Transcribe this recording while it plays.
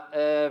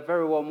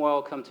Very warm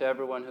welcome to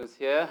everyone who's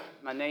here.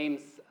 My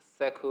name's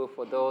Sekou,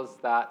 for those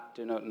that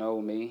do not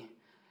know me,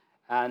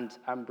 and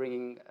I'm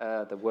bringing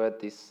the word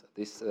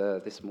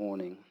this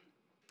morning.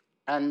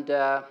 And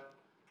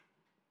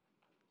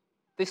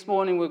this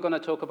morning we're going to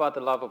talk about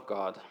the love of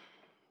God.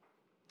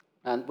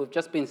 And we've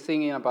just been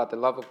singing about the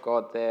love of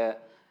God there,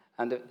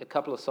 and a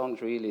couple of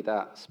songs really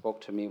that spoke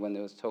to me when they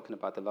was talking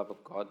about the love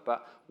of God.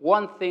 But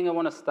one thing I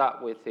want to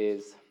start with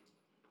is,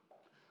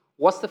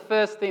 what's the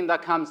first thing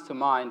that comes to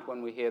mind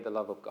when we hear the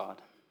love of God?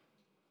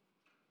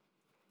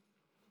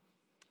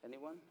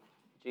 Anyone?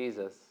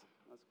 Jesus.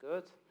 That's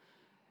good.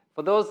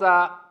 For those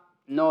that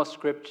know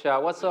Scripture,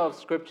 what sort of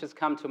scriptures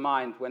come to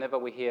mind whenever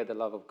we hear the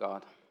love of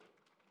God?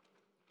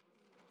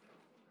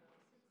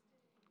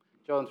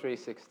 John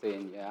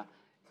 3:16, yeah.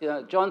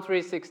 John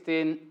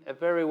 3:16, a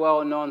very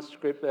well-known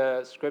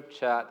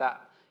scripture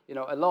that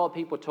a lot of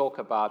people talk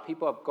about.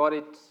 People have got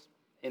it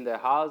in their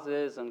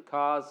houses and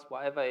cars,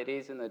 whatever it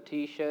is, in their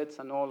T-shirts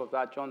and all of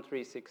that, John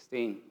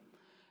 3:16.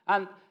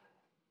 And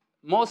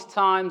most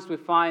times we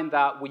find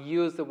that we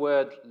use the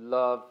word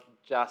love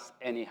just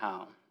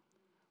anyhow.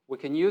 We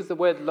can use the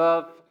word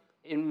love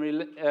in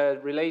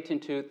relating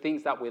to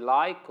things that we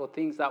like or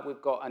things that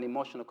we've got an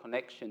emotional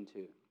connection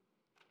to.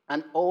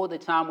 And all the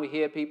time we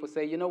hear people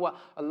say, you know what,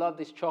 I love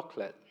this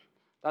chocolate.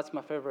 That's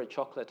my favorite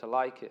chocolate, I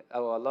like it.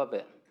 Oh, I love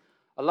it.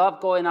 I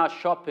love going out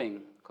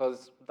shopping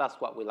because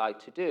that's what we like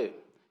to do.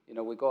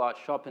 We go out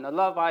shopping. I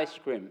love ice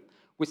cream.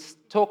 We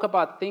talk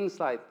about things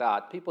like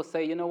that. People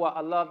say, you know what,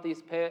 I love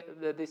this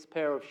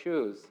pair of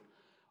shoes.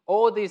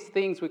 All these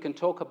things we can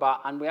talk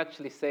about and we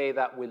actually say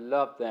that we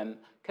love them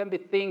can be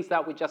things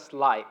that we just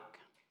like.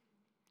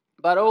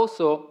 But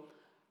also,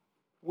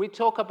 we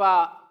talk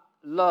about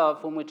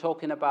love when we're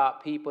talking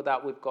about people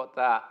that we've got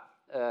that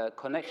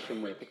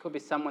connection with. It could be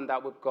someone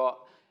that we've got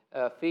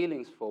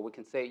feelings for. We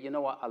can say, you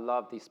know what, I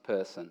love this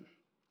person.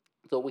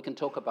 So we can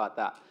talk about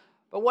that.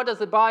 But what does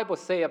the Bible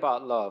say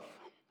about love?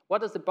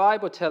 What does the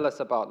Bible tell us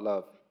about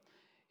love?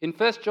 In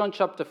 1 John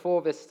chapter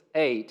 4, verse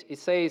 8, it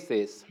says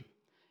this: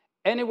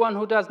 anyone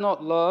who does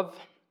not love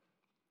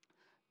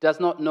does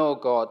not know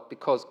God,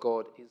 because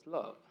God is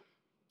love.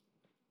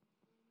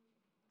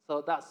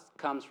 So that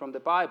comes from the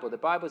Bible. The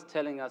Bible is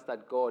telling us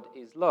that God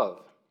is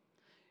love.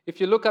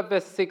 If you look at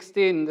verse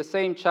 16, the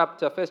same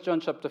chapter, 1 John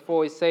chapter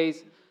 4, it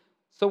says,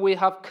 so we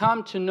have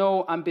come to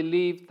know and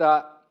believe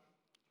that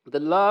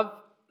the love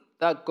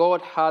that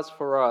God has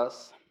for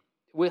us,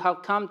 we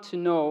have come to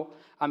know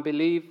and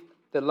believe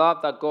the love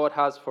that God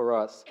has for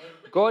us.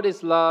 God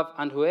is love,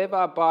 and whoever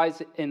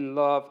abides in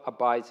love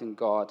abides in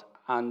God,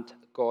 and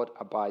God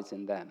abides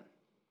in them.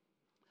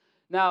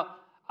 Now,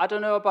 I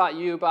don't know about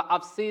you, but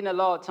I've seen a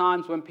lot of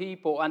times when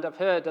people, and I've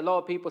heard a lot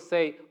of people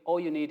say, all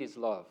you need is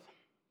love.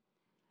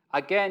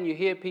 Again, you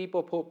hear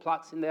people put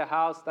plaques in their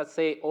house that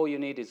say, all you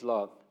need is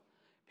love.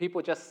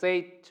 People just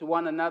say to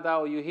one another,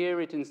 or you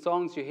hear it in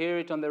songs, you hear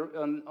it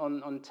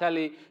on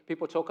telly,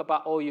 people talk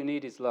about all you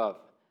need is love.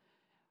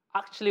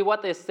 Actually,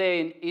 what they're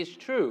saying is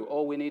true.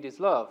 All we need is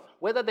love.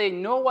 Whether they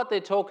know what they're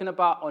talking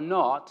about or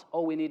not,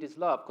 all we need is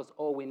love, because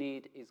all we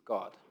need is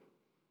God.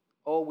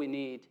 All we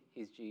need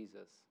is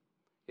Jesus.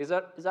 Is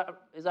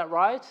that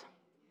right?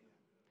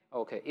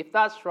 Okay, if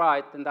that's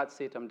right, then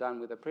that's it. I'm done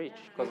with the preach,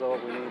 because all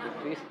we need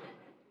is Jesus.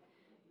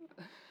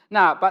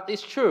 Now, but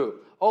it's true.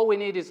 All we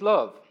need is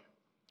love.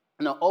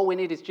 No, all we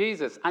need is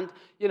Jesus. And,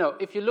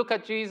 if you look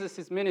at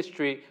Jesus'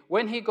 ministry,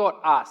 when he got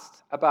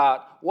asked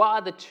about what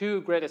are the two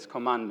greatest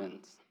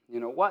commandments,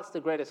 what's the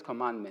greatest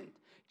commandment?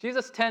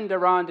 Jesus turned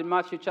around in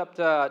Matthew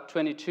chapter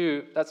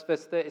 22, that's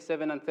verse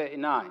 37 and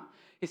 39.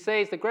 He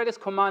says the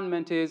greatest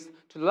commandment is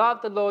to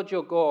love the Lord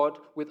your God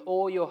with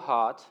all your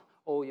heart,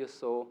 all your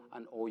soul,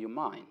 and all your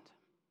mind.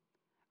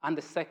 And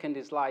the second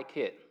is like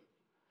it.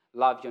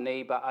 Love your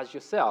neighbor as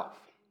yourself.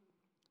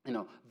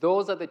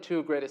 Those are the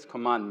two greatest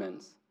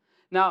commandments.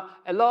 Now,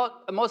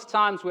 most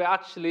times we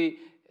actually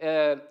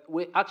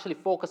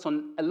focus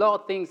on a lot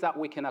of things that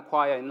we can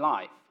acquire in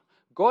life.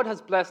 God has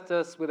blessed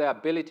us with the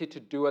ability to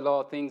do a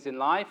lot of things in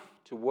life,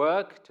 to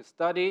work, to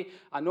study,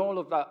 and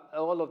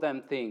all of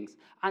them things.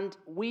 And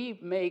we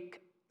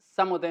make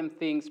some of them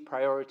things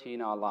priority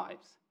in our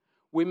lives.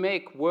 We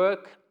make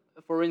work,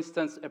 for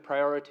instance, a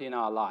priority in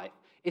our life.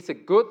 It's a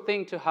good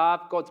thing to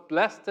have. God's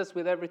blessed us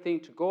with everything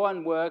to go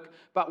and work,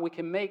 but we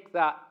can make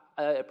that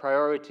a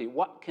priority.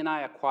 What can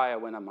I acquire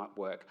when I'm at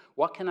work?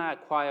 What can I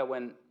acquire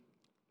when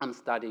I'm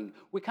studying?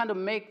 We kind of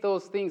make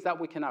those things that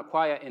we can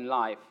acquire in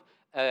life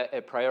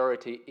a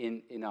priority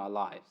in our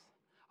lives.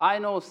 I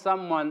know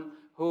someone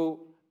who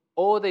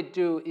all they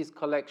do is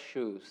collect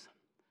shoes.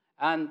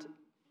 And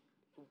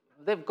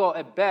they've got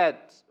a bed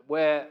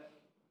where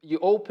you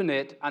open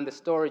it and the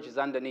storage is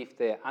underneath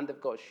there, and they've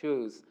got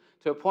shoes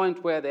to a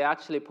point where they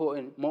actually put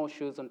in more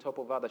shoes on top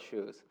of other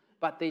shoes.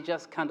 But they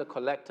just kind of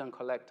collect and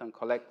collect and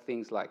collect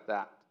things like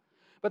that.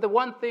 But the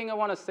one thing I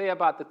want to say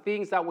about the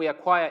things that we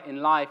acquire in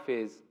life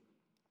is,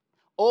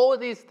 all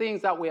these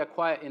things that we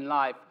acquire in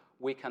life,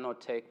 we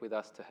cannot take with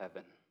us to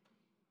heaven.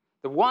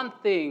 The one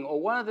thing,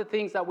 or one of the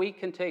things that we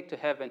can take to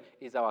heaven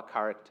is our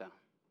character.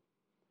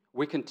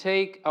 We can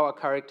take our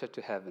character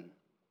to heaven.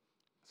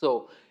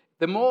 So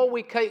the more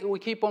we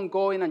keep on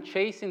going and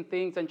chasing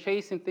things and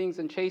chasing things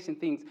and chasing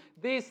things,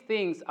 these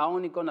things are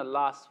only going to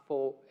last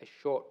for a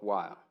short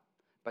while.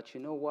 But you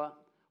know what?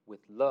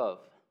 With love,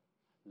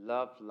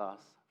 love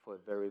lasts for a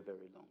very,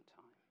 very long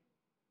time.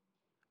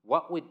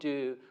 What we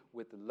do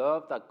with the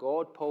love that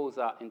God pours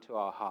out into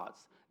our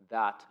hearts,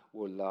 that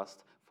will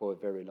last for a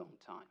very long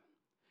time.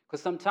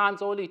 Because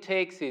sometimes all it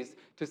takes is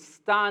to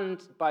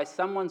stand by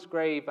someone's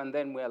grave and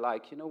then we're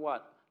like, you know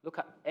what? Look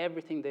at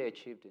everything they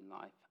achieved in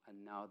life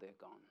and now they're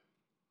gone.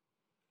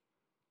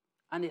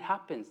 And it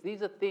happens.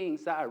 These are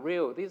things that are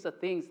real. These are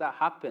things that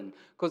happen.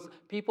 Because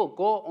people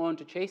go on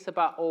to chase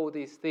about all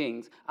these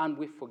things and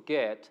we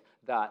forget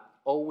that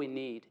all we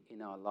need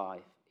in our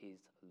life is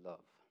love.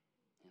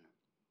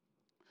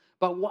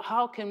 But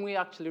how can we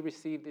actually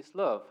receive this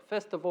love?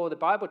 First of all, the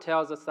Bible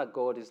tells us that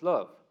God is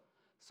love.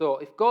 So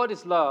if God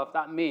is love,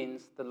 that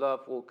means the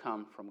love will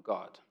come from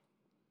God.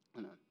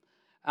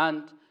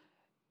 And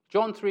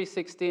John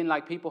 3:16,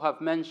 like people have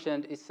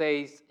mentioned, it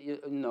says,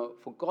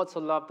 for God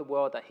so loved the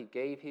world that he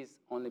gave his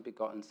only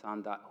begotten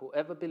Son, that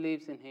whoever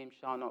believes in him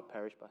shall not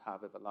perish but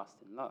have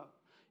everlasting love.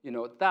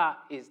 That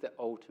is the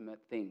ultimate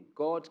thing.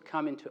 God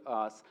coming to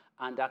us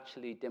and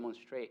actually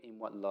demonstrating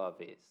what love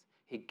is.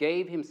 He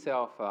gave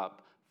himself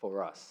up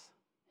for us.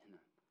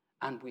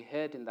 And we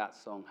heard in that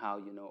song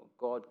how,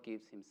 God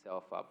gives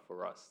himself up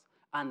for us.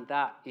 And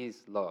that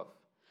is love.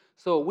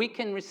 So we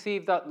can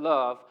receive that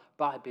love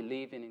by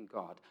believing in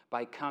God,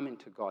 by coming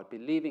to God,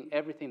 believing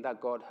everything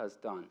that God has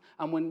done.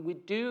 And when we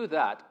do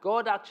that,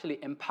 God actually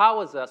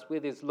empowers us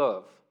with his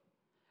love.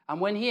 And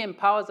when he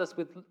empowers us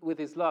with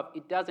his love,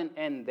 it doesn't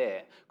end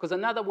there. Because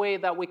another way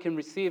that we can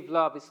receive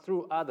love is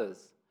through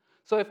others.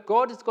 So if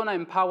God is going to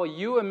empower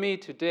you and me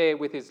today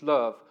with his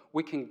love,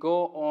 we can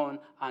go on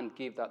and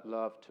give that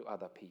love to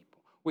other people.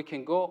 We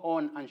can go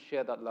on and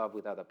share that love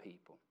with other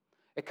people.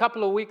 A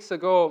couple of weeks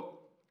ago,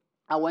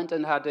 I went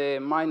and had a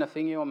minor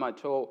thingy on my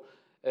toe,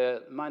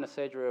 minor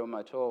surgery on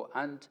my toe.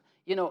 And,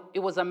 it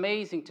was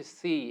amazing to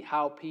see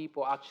how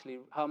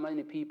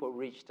many people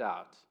reached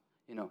out.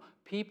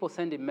 People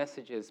sending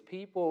messages,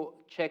 people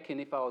checking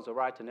if I was all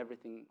right and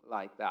everything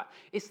like that.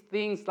 It's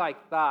things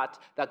like that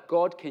that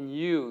God can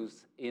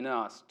use in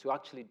us to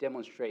actually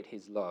demonstrate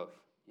his love.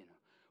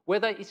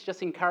 Whether it's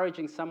just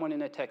encouraging someone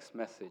in a text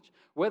message,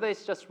 whether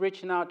it's just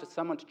reaching out to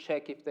someone to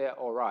check if they're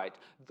all right,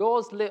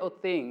 those little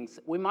things,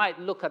 we might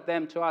look at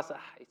them to us,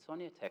 it's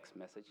only a text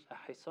message,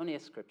 it's only a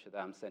scripture that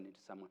I'm sending to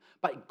someone.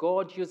 But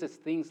God uses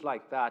things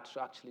like that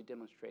to actually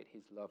demonstrate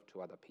his love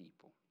to other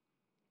people.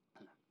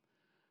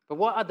 But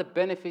what are the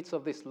benefits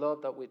of this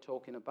love that we're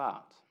talking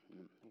about?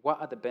 What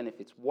are the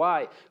benefits?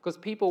 Why? Because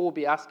people will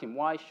be asking,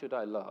 why should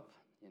I love?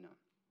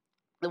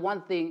 The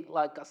one thing,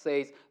 like I say,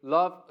 is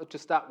love, to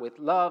start with,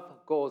 love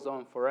goes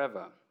on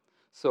forever.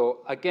 So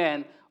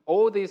again,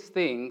 all these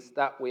things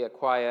that we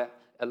acquire,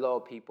 a lot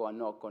of people are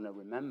not going to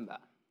remember.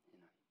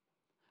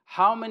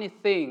 How many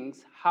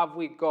things have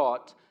we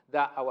got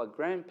that our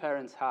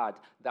grandparents had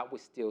that we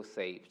still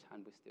saved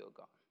and we still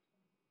got?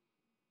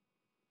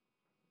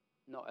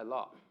 Not a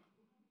lot.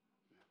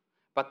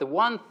 But the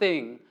one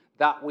thing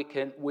that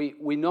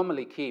we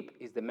normally keep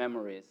is the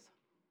memories.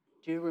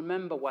 Do you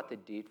remember what they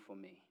did for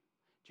me?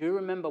 Do you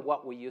remember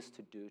what we used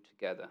to do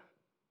together?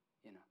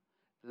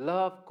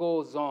 Love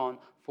goes on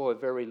for a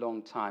very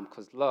long time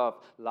because love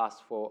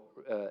lasts for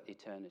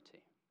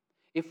eternity.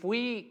 If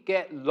we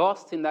get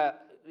lost in that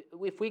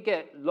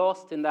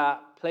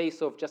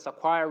place of just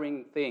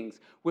acquiring things,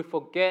 we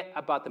forget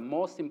about the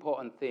most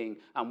important thing,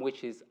 and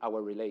which is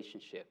our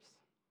relationships.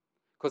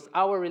 Because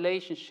our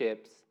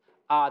relationships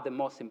are the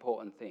most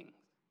important thing.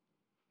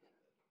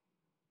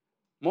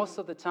 Most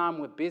of the time,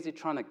 we're busy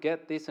trying to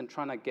get this and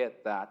trying to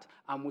get that,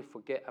 and we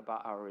forget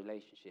about our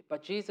relationship.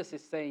 But Jesus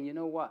is saying, you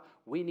know what?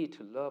 We need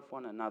to love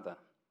one another.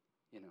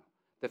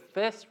 The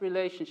first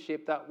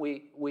relationship that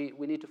we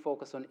need to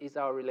focus on is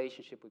our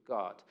relationship with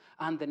God.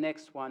 And the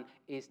next one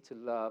is to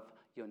love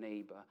your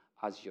neighbor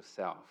as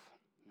yourself.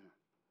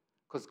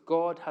 Because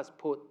God has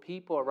put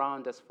people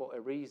around us for a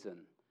reason.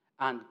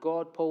 And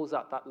God pours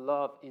out that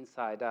love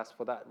inside us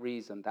for that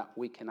reason, that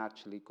we can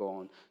actually go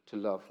on to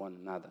love one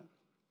another.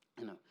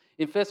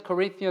 In 1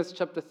 Corinthians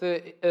chapter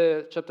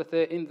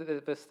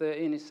 13, verse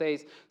 13, it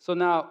says, so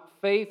now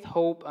faith,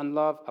 hope, and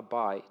love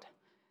abide.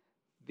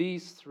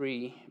 These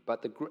three,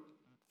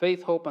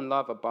 faith, hope, and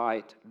love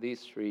abide,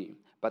 these three.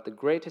 But the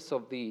greatest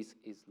of these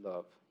is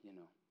love.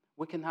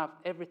 We can have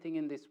everything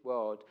in this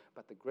world,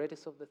 but the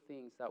greatest of the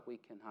things that we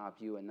can have,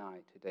 you and I,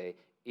 today,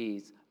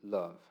 is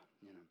love.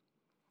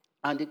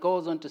 And it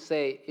goes on to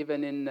say,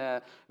 even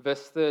in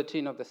verse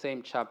 13 of the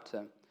same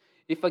chapter,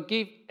 if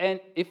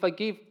I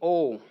give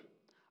all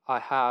I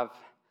have,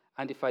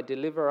 and if I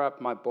deliver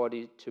up my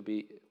body to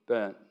be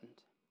burnt,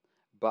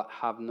 but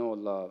have no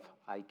love,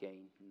 I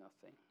gain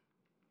nothing.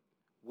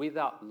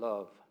 Without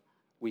love,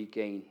 we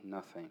gain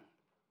nothing.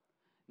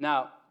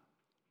 Now,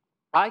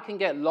 I can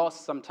get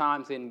lost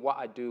sometimes in what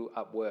I do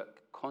at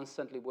work,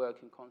 constantly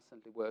working.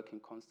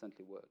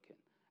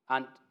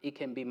 And it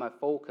can be my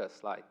focus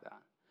like that.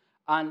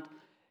 And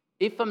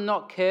if I'm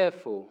not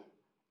careful,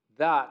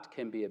 that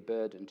can be a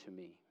burden to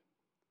me.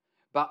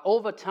 But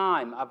over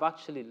time, I've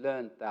actually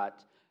learned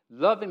that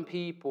loving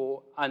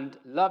people and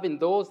loving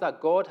those that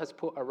God has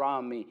put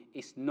around me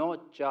is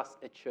not just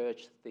a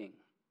church thing.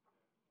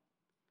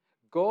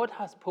 God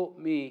has put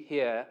me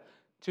here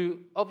to,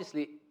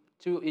 obviously,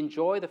 to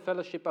enjoy the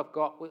fellowship I've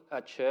got with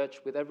at church,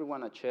 with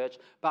everyone at church,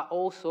 but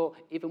also,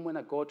 even when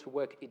I go to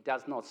work, it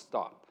does not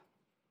stop.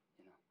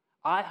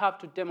 I have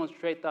to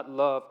demonstrate that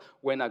love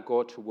when I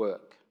go to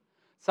work.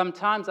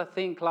 Sometimes I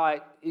think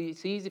like,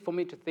 it's easy for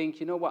me to think,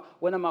 you know what,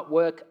 when I'm at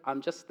work,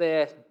 I'm just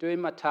there doing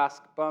my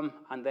task,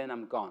 and then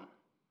I'm gone.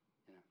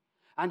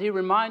 And he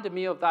reminded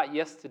me of that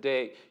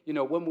yesterday,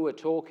 when we were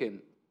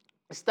talking.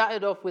 It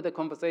started off with a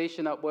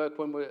conversation at work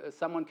when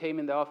someone came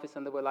in the office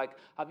and they were like,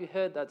 have you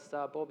heard that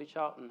Bobby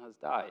Charlton has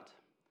died?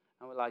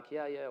 And we're like,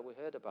 yeah, we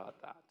heard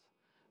about that.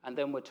 And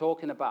then we're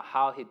talking about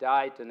how he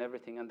died and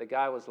everything, and the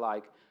guy was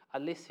like,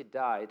 at least he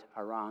died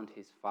around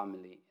his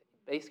family.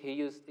 Basically,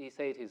 he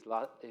said his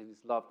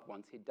loved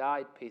ones. He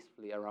died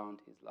peacefully around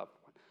his loved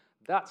one.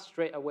 That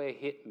straight away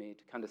hit me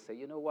to kind of say,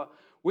 you know what?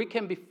 We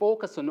can be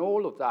focused on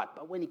all of that,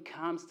 but when it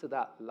comes to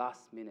that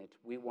last minute,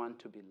 we want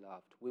to be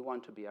loved. We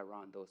want to be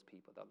around those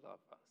people that love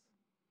us.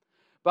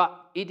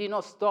 But he did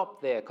not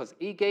stop there, because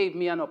he gave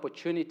me an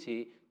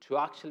opportunity to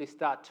actually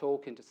start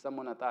talking to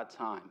someone at that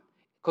time.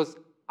 Because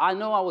I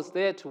know I was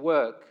there to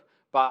work,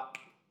 but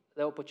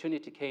the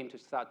opportunity came to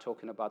start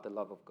talking about the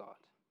love of God.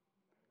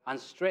 And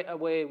straight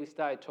away, we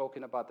started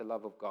talking about the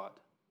love of God.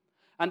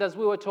 And as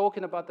we were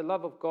talking about the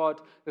love of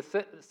God, the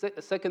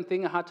second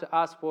thing I had to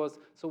ask was,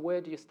 so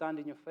where do you stand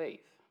in your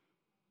faith?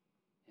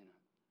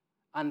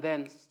 And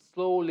then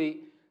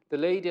slowly, the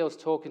lady I was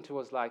talking to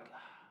was like,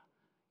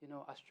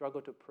 I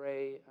struggle to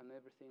pray and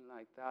everything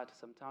like that.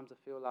 Sometimes I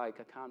feel like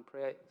I can't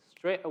pray.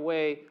 Straight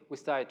away, we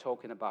started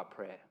talking about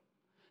prayer.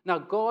 Now,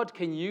 God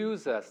can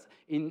use us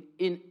in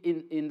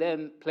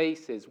them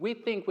places. We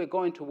think we're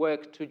going to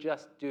work to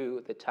just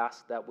do the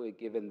task that we're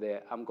given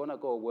there. I'm going to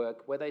go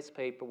work, whether it's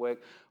paperwork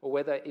or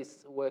whether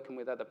it's working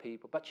with other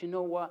people. But you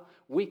know what?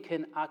 We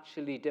can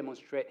actually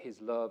demonstrate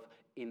his love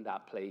in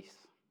that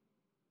place.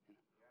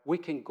 We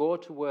can go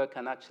to work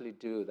and actually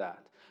do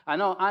that. I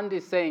know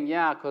Andy's saying,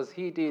 yeah, because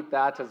he did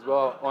that as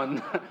well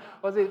on,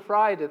 was it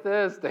Friday,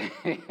 Thursday?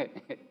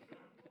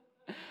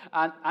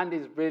 And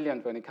Andy's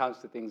brilliant when it comes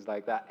to things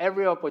like that.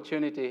 Every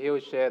opportunity, he'll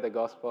share the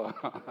gospel.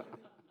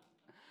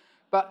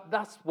 But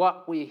that's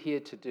what we're here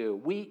to do.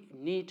 We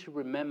need to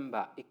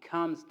remember it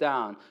comes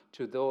down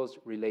to those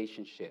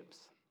relationships,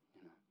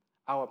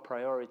 our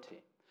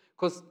priority.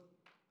 Because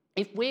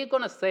if we're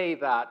going to say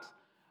that,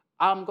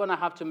 I'm going to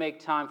have to make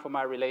time for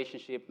my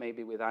relationship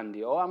maybe with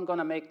Andy, or I'm going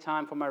to make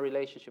time for my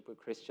relationship with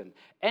Christian,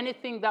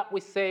 anything that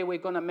we say we're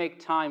going to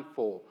make time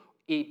for,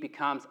 it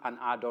becomes an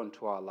add-on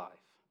to our life.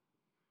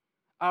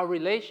 Our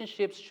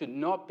relationships should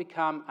not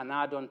become an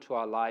add-on to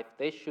our life.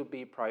 They should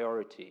be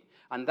priority.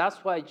 And that's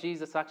why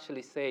Jesus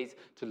actually says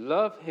to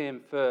love him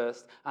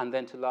first and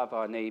then to love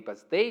our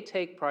neighbors. They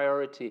take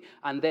priority,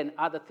 and then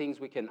other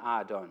things we can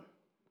add on.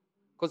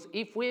 Because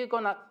if we're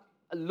going to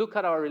look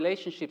at our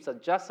relationships as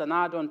just an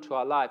add-on to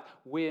our life,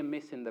 we're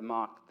missing the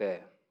mark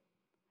there.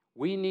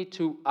 We need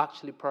to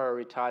actually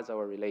prioritize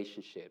our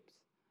relationships.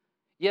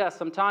 Yeah,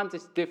 sometimes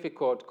it's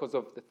difficult because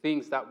of the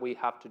things that we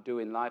have to do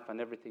in life and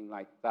everything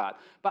like that.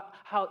 But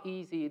how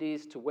easy it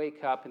is to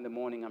wake up in the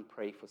morning and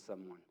pray for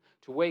someone.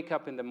 To wake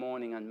up in the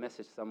morning and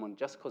message someone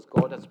just because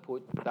God has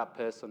put that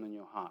person in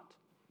your heart.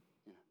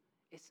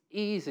 It's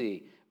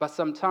easy. But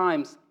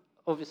sometimes,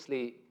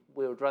 obviously,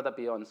 we would rather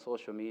be on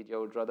social media,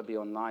 we would rather be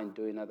online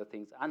doing other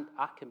things. And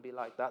I can be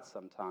like that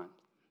sometimes.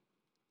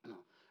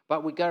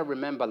 But we got to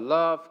remember,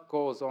 love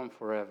goes on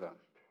forever.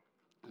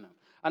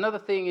 Another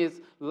thing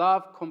is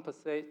love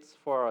compensates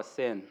for our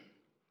sin.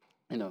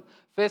 1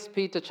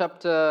 Peter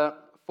chapter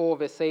 4,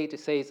 verse 8, it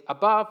says,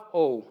 above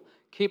all,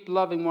 keep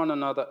loving one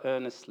another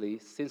earnestly,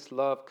 since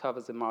love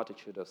covers a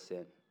multitude of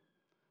sin.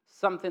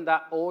 Something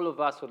that all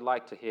of us would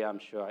like to hear, I'm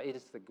sure. It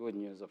is the good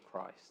news of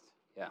Christ.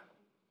 Yeah.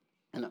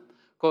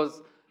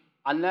 Because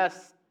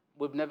unless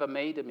we've never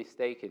made a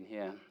mistake in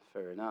here,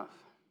 fair enough.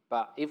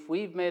 But if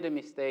we've made a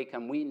mistake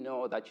and we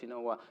know that,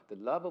 the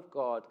love of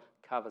God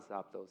covers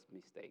up those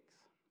mistakes.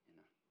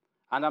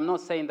 And I'm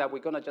not saying that we're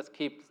going to just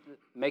keep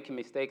making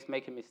mistakes,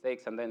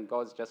 and then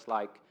God's just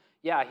like,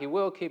 yeah, he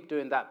will keep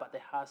doing that, but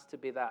there has to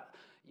be that,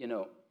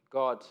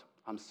 God,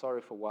 I'm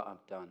sorry for what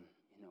I've done.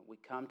 We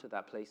come to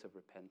that place of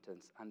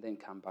repentance and then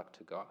come back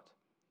to God.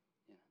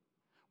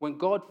 When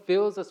God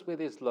fills us with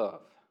his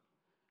love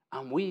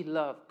and we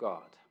love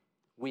God,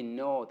 we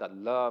know that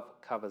love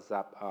covers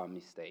up our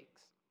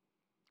mistakes.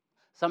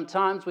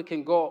 Sometimes we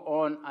can go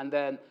on and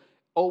then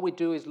all we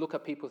do is look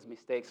at people's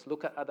mistakes,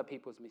 look at other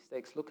people's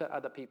mistakes, look at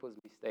other people's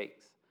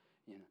mistakes.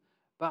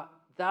 But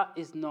that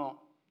is not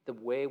the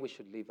way we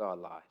should live our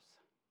lives.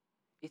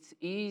 It's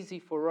easy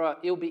for us.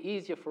 It'll be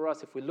easier for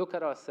us if we look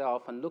at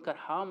ourselves and look at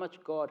how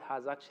much God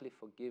has actually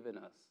forgiven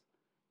us.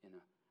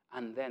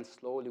 And then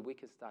slowly we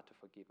can start to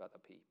forgive other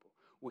people.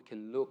 We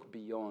can look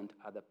beyond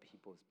other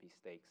people's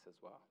mistakes as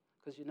well.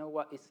 Because you know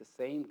what? It's the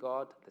same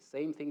God, the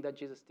same thing that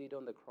Jesus did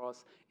on the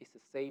cross. It's the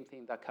same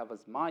thing that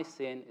covers my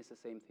sin. It's the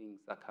same thing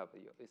that cover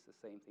you. It's the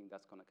same thing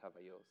that's going to cover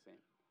your sin.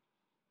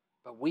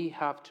 But we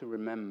have to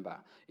remember,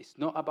 it's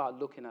not about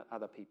looking at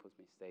other people's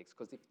mistakes.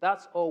 Because if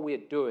that's all we're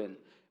doing,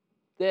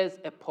 there's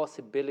a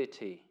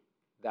possibility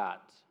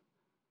that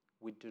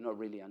we do not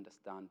really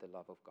understand the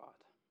love of God.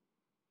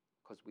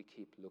 Because we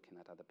keep looking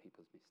at other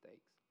people's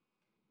mistakes.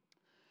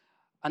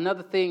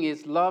 Another thing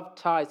is love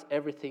ties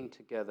everything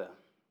together.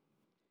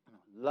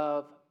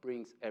 Love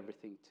brings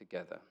everything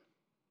together.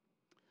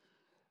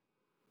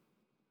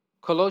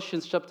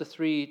 Colossians chapter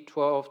 3,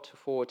 12 to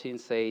 14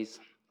 says,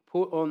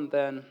 "Put on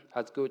then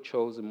as good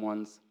chosen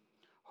ones,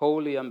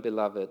 holy and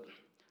beloved,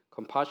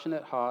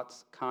 compassionate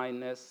hearts,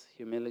 kindness,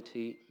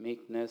 humility,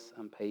 meekness,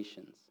 and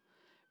patience,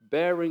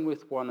 bearing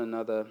with one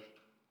another.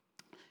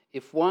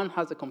 If one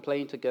has a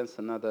complaint against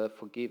another,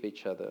 forgive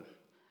each other,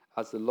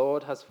 as the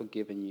Lord has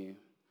forgiven you.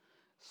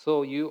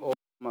 So you also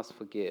must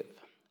forgive.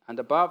 And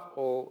above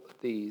all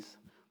these,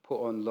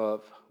 put on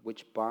love,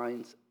 which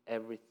binds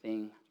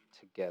everything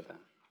together."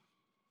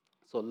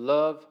 So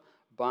love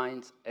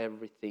binds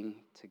everything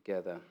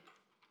together.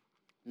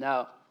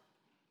 Now,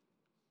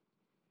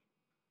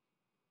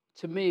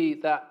 to me,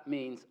 that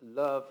means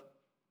love.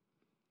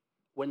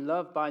 When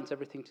love binds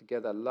everything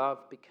together,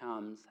 love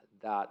becomes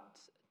that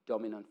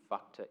dominant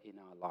factor in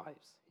our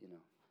lives.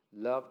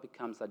 Love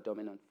becomes that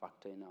dominant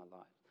factor in our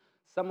lives.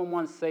 Someone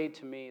once said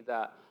to me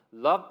that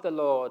love the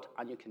Lord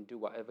and you can do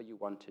whatever you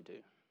want to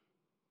do.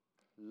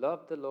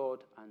 Love the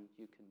Lord and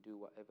you can do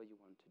whatever you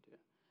want to do.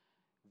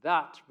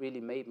 That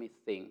really made me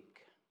think.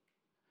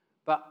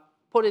 But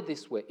put it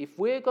this way, if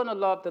we're going to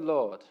love the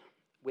Lord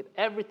with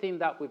everything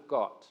that we've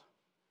got,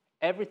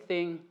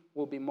 everything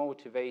will be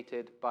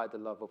motivated by the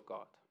love of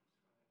God.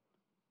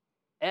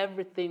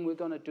 Everything we're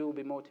going to do will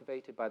be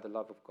motivated by the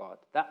love of God.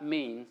 That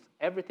means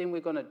everything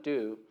we're going to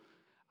do,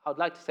 I would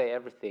like to say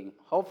everything.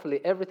 Hopefully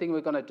everything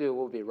we're going to do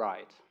will be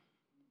right.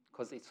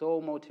 Because it's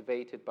all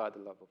motivated by the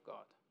love of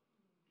God.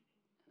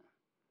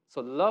 So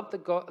love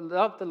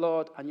the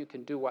Lord, and you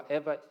can do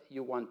whatever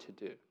you want to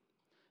do.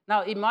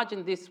 Now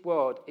imagine this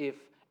world if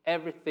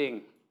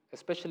everything,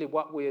 especially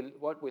what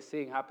we're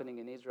seeing happening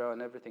in Israel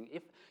and everything,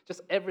 if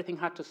just everything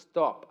had to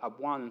stop at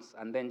once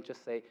and then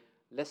just say,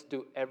 let's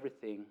do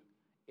everything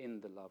in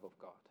the love of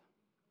God.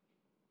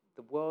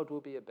 The world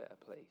will be a better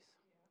place.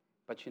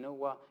 But you know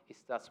what? It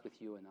starts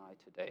with you and I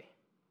today.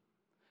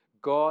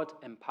 God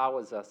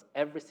empowers us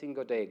every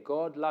single day.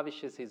 God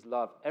lavishes his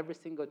love every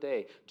single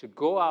day to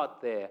go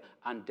out there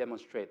and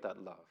demonstrate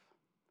that love.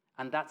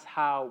 And that's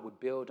how we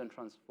build and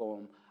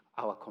transform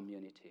our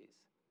communities.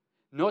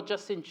 Not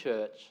just in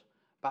church,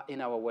 but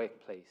in our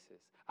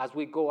workplaces. As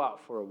we go out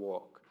for a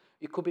walk.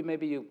 It could be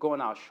maybe you're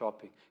going out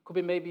shopping. It could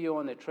be maybe you're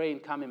on a train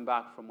coming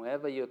back from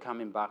wherever you're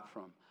coming back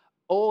from.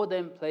 All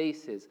them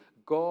places,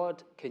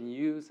 God can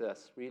use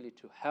us really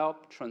to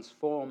help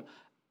transform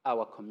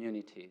our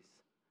communities.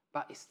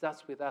 But it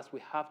starts with us.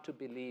 We have to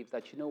believe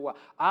that, you know what,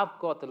 I've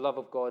got the love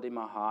of God in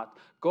my heart.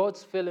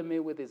 God's filling me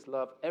with his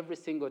love every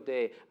single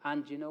day.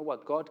 And you know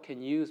what, God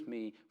can use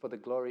me for the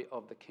glory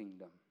of the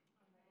kingdom.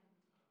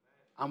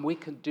 And we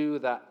can do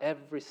that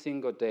every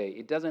single day.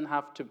 It doesn't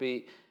have to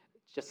be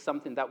just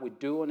something that we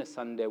do on a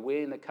Sunday.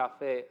 We're in a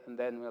cafe and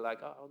then we're like,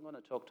 oh, I'm going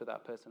to talk to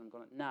that person.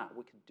 Nah,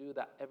 we can do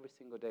that every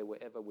single day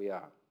wherever we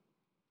are.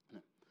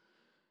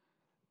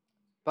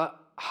 But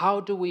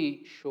how do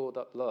we show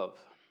that love?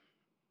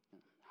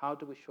 How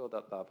do we show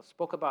that love? I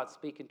spoke about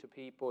speaking to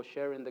people,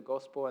 sharing the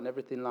gospel and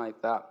everything like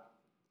that.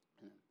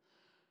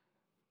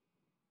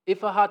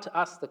 If I had to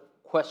ask the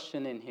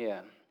question in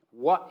here,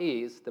 what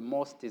is the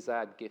most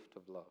desired gift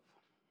of love?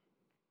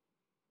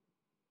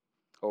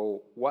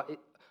 Or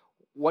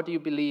what do you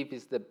believe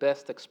is the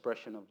best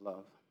expression of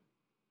love?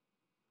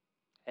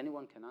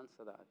 Anyone can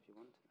answer that if you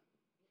want to.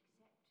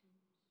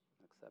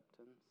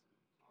 Acceptance.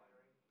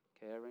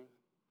 Caring.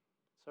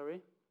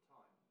 Sorry?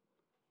 Time.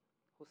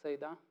 Who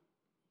said that?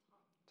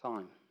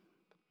 Time.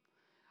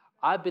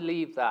 I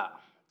believe that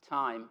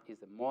time is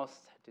the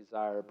most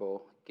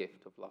desirable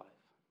gift of life.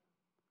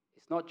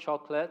 It's not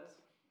chocolate.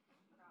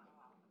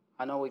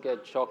 I know we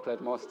get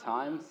chocolate most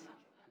times.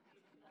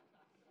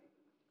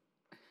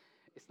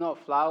 It's not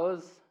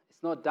flowers.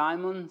 It's not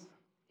diamonds.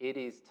 It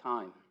is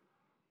time.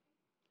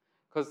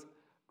 Because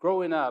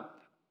growing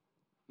up,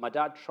 my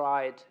dad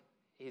tried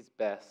his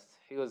best.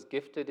 He was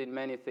gifted in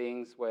many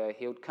things where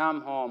he would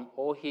come home,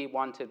 all he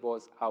wanted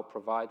was, I'll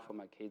provide for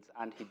my kids,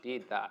 and he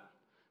did that.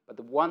 But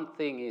the one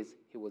thing is,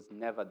 he was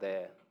never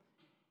there.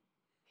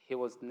 He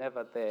was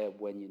never there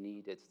when you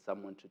needed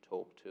someone to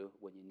talk to,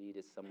 when you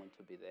needed someone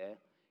to be there.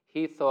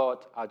 He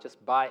thought, I'll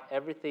just buy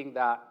everything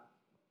that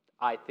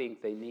I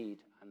think they need,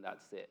 and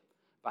that's it.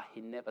 But he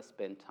never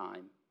spent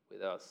time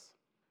with us.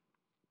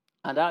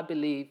 And I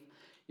believe,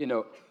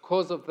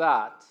 because of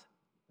that,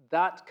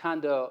 that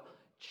kind of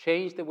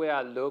changed the way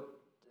I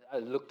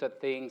looked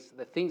at things.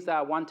 The things that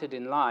I wanted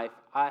in life,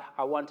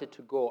 I wanted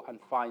to go and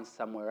find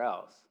somewhere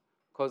else.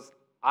 Because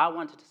I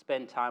wanted to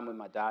spend time with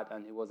my dad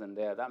and he wasn't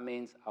there. That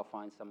means I'll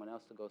find someone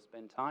else to go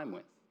spend time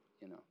with,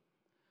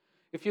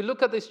 If you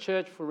look at this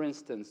church, for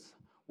instance,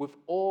 we've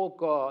all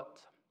got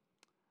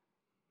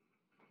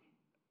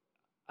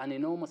an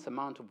enormous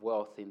amount of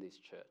wealth in this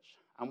church.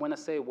 And when I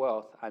say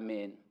wealth, I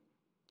mean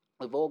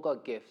we've all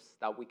got gifts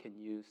that we can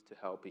use to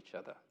help each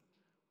other.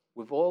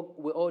 We're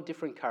all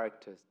different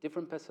characters,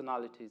 different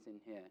personalities in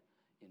here,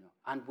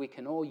 and we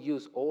can all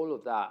use all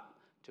of that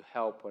to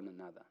help one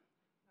another.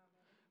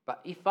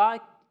 But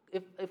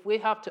if we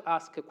have to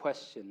ask a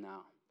question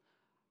now,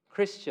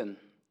 Christian,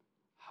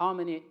 how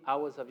many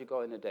hours have you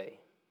got in a day?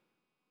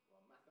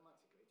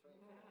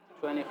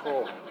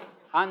 24.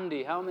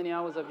 Andy, how many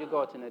hours have you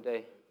got in a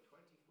day?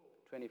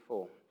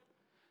 24.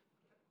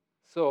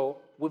 So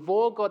we've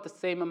all got the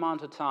same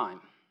amount of time.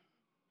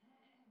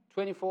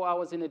 24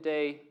 hours in a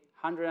day,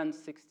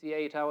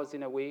 168 hours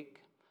in a week.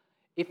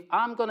 If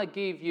I'm going to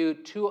give you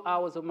 2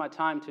 hours of my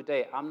time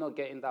today, I'm not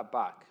getting that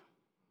back.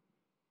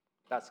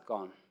 That's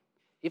gone.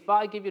 If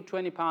I give you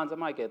 £20, I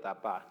might get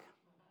that back.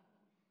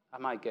 I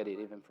might get it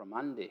even from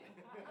Andy.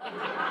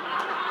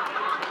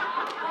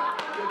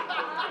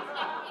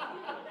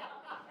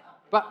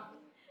 But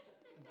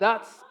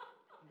that's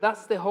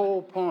the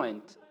whole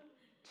point.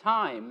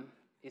 Time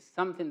is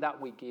something that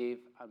we give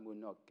and we're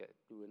not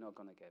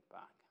going to get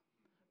back.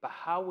 But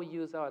how we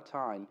use our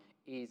time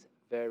is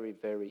very,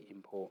 very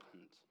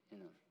important.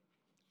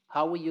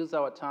 How we use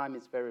our time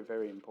is very,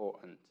 very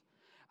important.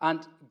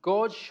 And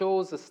God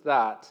shows us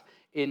that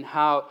in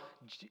how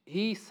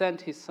he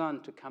sent his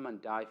son to come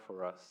and die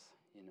for us.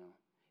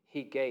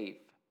 He gave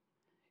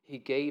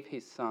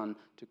his son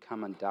to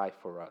come and die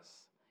for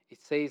us.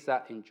 It says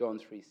that in John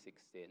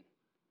 3:16.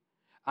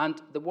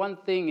 And the one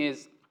thing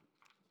is,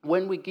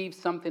 when we give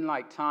something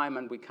like time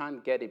and we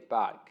can't get it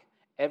back,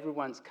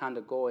 everyone's kind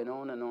of going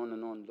on and on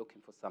and on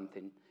looking for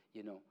something,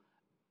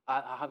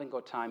 I haven't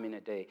got time in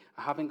a day.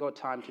 I haven't got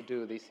time to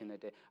do this in a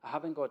day. I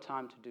haven't got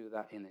time to do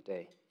that in a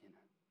day.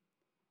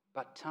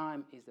 But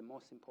time is the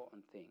most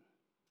important thing.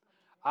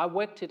 I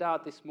worked it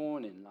out this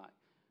morning.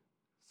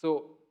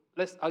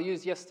 I'll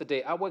use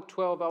yesterday. I worked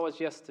 12 hours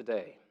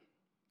yesterday.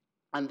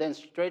 And then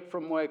straight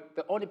from work,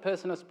 the only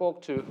person I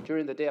spoke to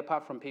during the day,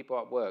 apart from people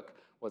at work,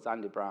 was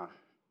Andy Brown.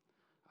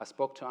 I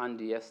spoke to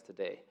Andy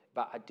yesterday,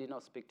 but I did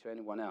not speak to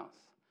anyone else.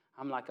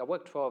 I'm like, I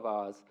worked 12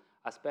 hours.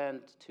 I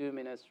spent 2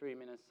 minutes, 3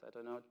 minutes, I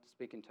don't know,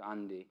 speaking to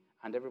Andy,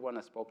 and everyone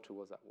I spoke to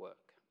was at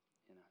work.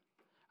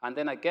 And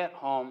then I get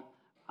home,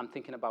 I'm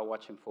thinking about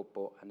watching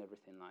football and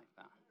everything like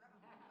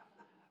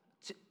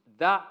that.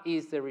 That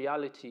is the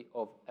reality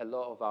of a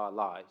lot of our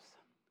lives.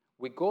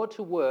 We go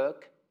to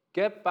work,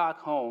 get back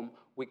home,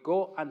 we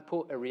go and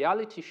put a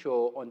reality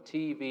show on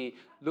TV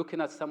looking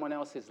at someone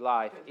else's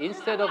life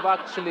instead of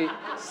actually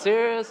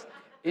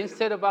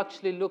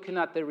looking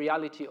at the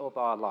reality of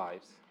our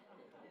lives.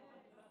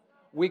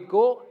 We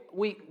go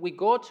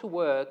to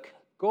work,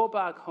 go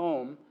back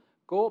home,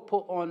 go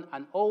put on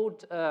an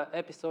old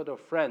episode of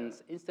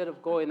Friends instead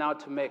of going out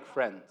to make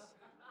friends.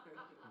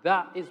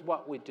 That is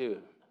what we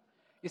do.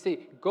 You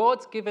see,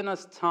 God's given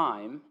us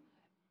time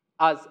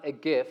as a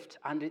gift,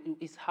 and it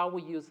is how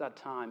we use that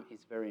time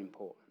is very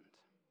important.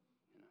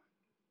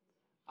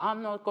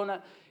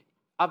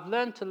 I've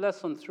learned a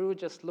lesson through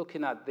just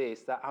looking at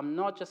this, that I'm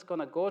not just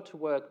going to go to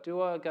work, do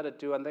what I got to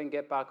do, and then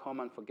get back home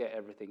and forget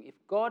everything. If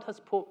God has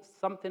put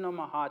something on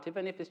my heart,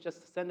 even if it's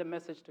just to send a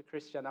message to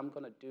Christian, I'm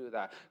going to do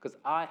that, because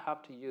I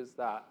have to use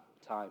that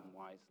time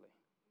wisely.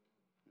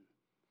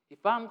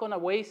 If I'm going to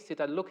waste it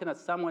at looking at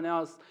someone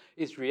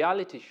else's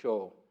reality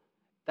show,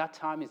 that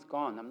time is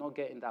gone. I'm not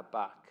getting that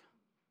back.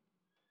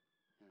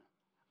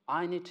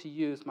 I need to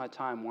use my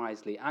time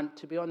wisely. And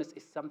to be honest,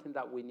 it's something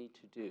that we need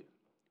to do.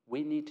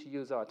 We need to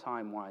use our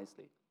time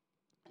wisely.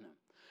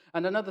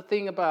 And another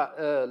thing about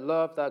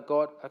love that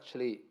God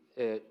actually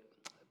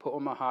put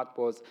on my heart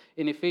was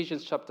in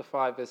Ephesians chapter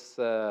 5,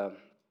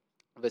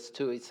 verse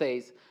 2, it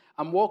says,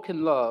 "And walk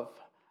in love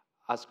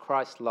as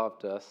Christ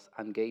loved us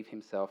and gave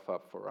himself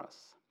up for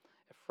us,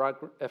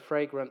 a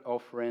fragrant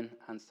offering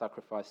and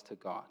sacrifice to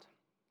God."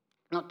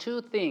 Now,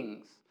 two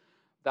things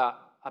that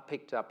I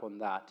picked up on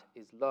that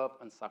is love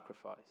and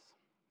sacrifice.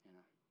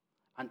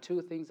 And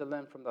two things I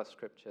learned from that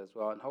scripture as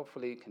well, and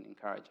hopefully it can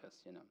encourage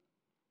us.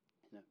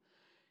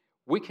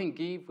 We can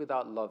give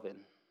without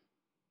loving,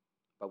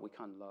 but we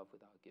can't love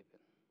without giving.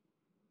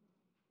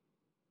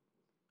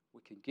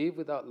 We can give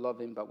without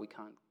loving, but we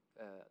can't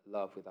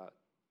love without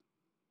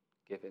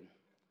giving.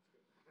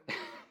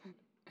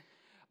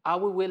 Are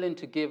we willing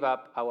to give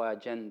up our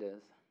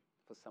agendas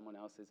for someone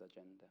else's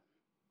agenda?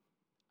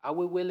 Are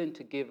we willing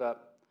to give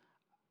up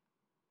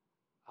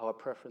our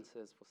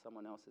preferences for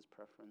someone else's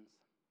preference?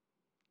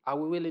 Are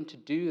we willing to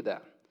do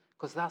that?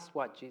 Because that's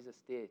what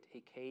Jesus did.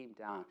 He came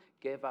down,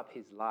 gave up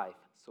his life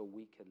so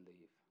we can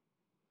live.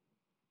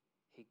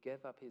 He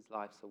gave up his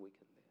life so we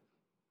can live.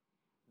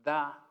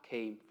 That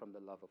came from the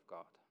love of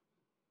God.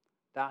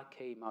 That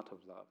came out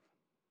of love.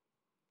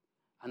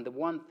 And the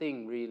one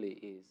thing really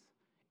is,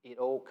 it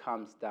all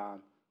comes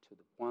down to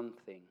the one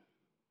thing.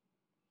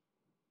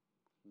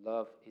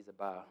 Love is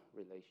about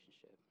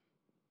relationship.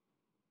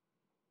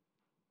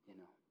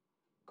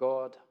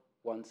 God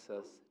wants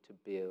us to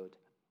build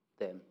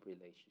them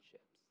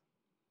relationships.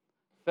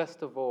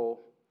 First of all,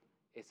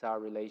 it's our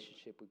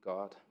relationship with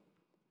God.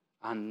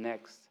 And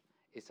next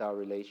is our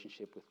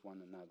relationship with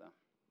one another.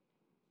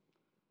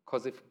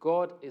 Because if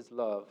God is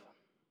love,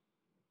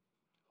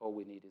 all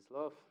we need is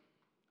love.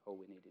 All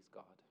we need is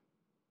God.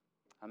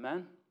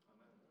 Amen?